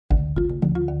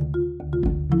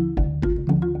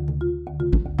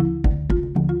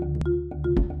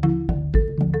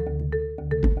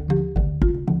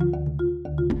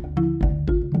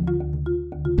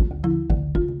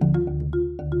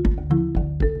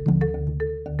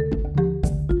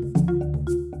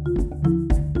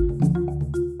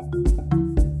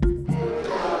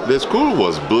The school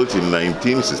was built in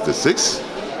 1966,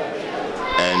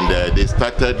 and they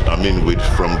started,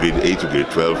 from grade 8 to grade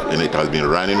 12, and it has been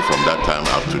running from that time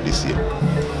up to this year.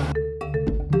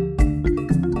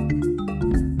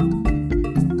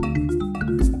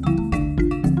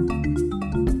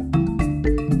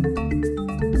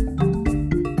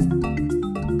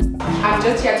 I'm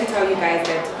just here to tell you guys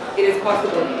that it is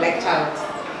possible, black child.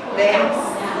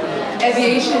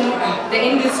 Aviation, the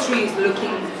industry is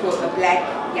looking for a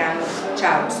black young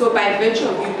child. So by virtue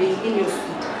of you being in your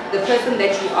seat, the person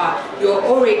that you are, you're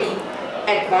already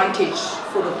advantaged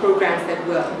for the programs that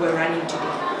we're running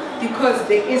today. Because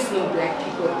there is no black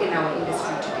people in our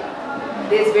industry today.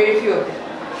 There's very few of them.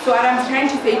 So what I'm trying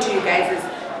to say to you guys is,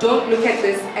 don't look at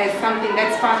this as something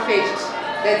that's far-fetched,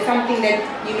 that's something that,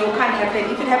 can't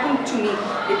happen. If it happened to me,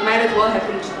 it might as well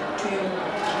happen to you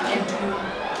and to you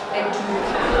and to you.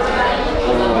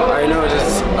 I know that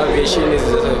aviation is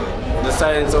the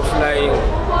science of flying,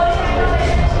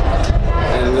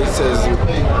 and it has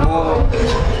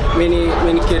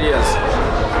many careers.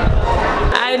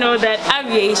 I know that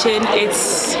aviation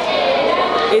it's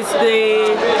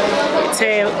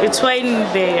when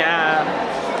they are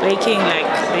making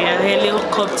their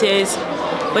helicopters,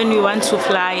 when we want to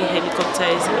fly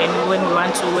helicopters, and when we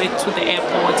want to work to the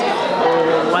airport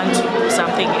or want to do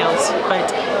something else.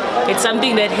 But it's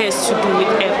something that has to do with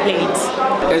airplanes.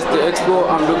 As the expo,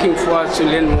 I'm looking forward to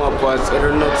learn more about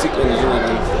aeronautic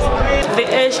engineering. The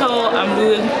air show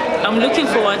I'm looking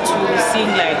forward to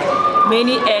seeing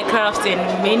many aircrafts and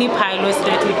many pilots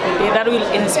that will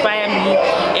inspire me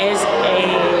as a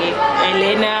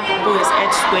learner who is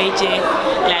at Sigweje.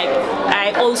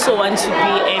 I also want to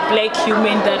be a black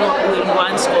human that will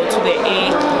once go to the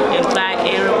air and fly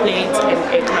aeroplanes and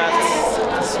aircrafts.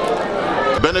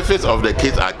 Benefits of the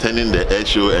kids attending the air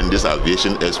show and this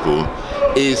aviation expo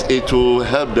is it will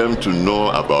help them to know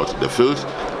about the field,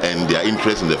 and their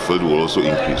interest in the field will also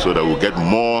increase, so that we'll get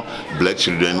more black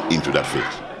children into that field.